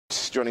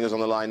joining us on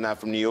the line now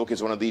from New York,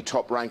 is one of the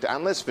top-ranked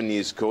analysts for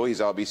News Corp. He's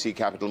RBC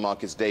Capital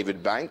Markets'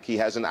 David Bank. He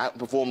has an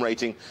outperform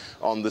rating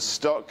on the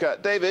stock.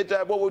 David,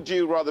 what would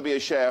you rather be a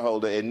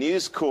shareholder in,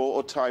 News Corp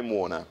or Time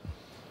Warner?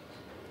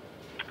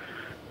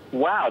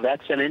 Wow,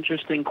 that's an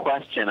interesting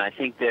question. I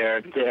think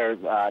they're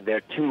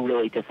two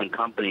really different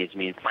companies. I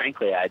mean,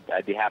 frankly,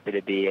 I'd be happy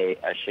to be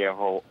a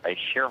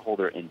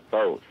shareholder in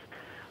both.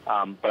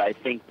 But I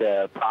think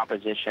the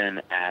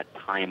proposition at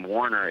Time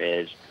Warner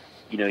is,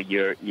 you know,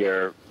 you're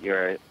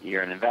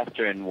an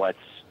investor in what's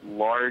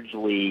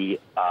largely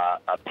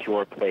a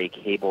pure play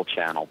cable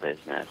channel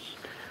business,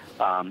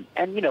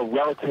 and you know,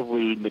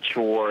 relatively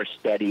mature,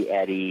 steady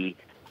Eddie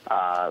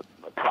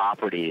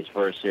properties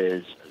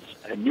versus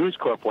News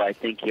Corp, where I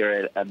think you're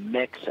at a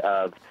mix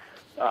of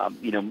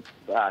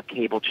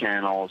cable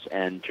channels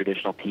and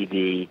traditional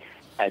TV,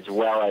 as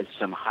well as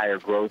some higher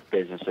growth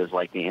businesses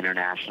like the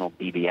international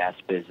BBS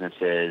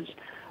businesses,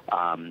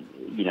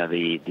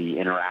 the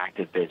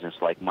interactive business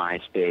like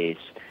MySpace,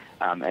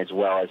 as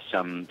well as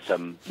some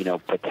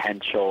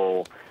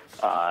potential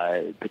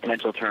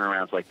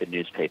turnarounds like the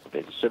newspaper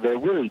business. So they're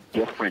really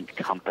different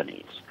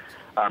companies.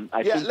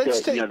 I think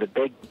that the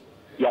big.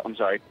 Yeah, I'm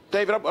sorry,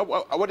 David. I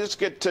want to just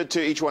get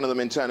to each one of them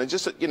in turn, and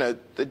just they're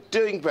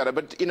doing better,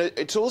 but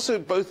it's also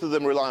both of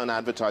them rely on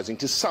advertising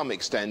to some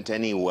extent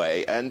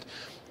anyway, and.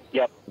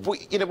 Yep.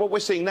 What we're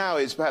seeing now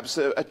is perhaps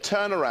a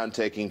turnaround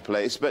taking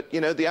place, but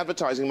the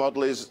advertising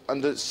model is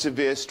under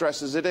severe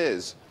stress as it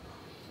is.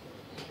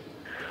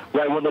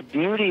 Right. Well, the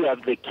beauty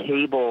of the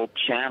cable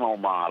channel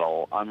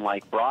model,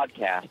 unlike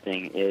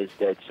broadcasting, is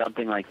that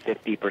something like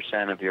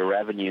 50% of your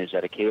revenues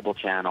at a cable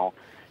channel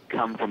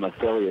come from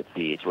affiliate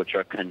fees, which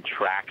are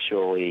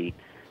contractually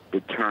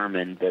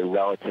determined. They're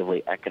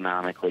relatively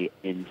economically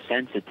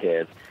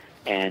insensitive,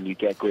 and you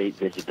get great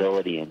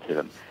visibility into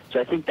them. So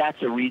I think that's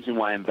a reason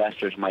why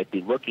investors might be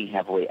looking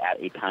heavily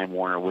at a Time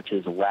Warner, which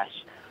is less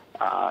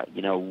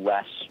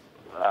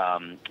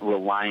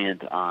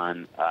reliant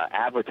on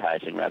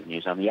advertising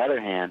revenues. On the other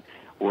hand,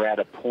 we're at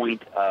a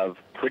point of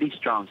pretty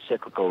strong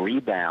cyclical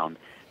rebound.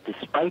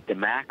 Despite the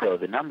macro,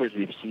 the numbers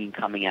we've seen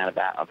coming out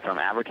from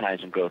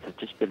advertising growth have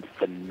just been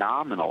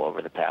phenomenal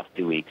over the past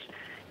 2 weeks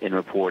in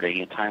reporting.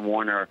 And Time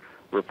Warner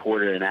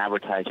reported an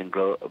advertising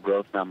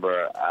growth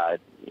number of,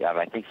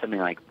 I think, something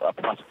like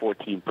plus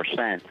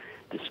 14%.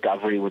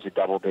 Discovery was a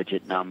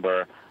double-digit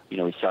number.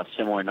 We saw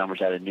similar numbers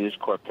out of News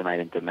Corp tonight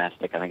in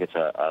domestic. I think it's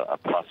a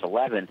plus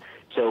 11.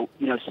 So,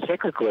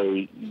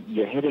 cyclically,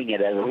 you're hitting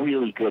it at a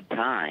really good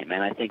time.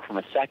 And I think from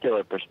a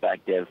secular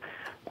perspective,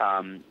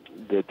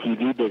 the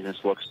TV business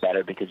looks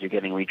better because you're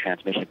getting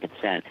retransmission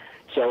consent.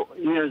 So,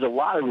 there's a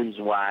lot of reasons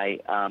why,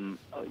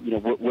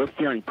 we're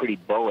feeling pretty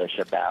bullish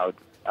about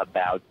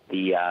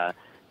the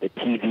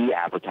TV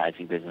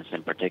advertising business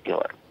in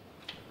particular.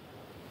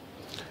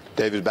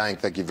 David Bank,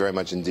 thank you very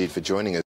much indeed for joining us.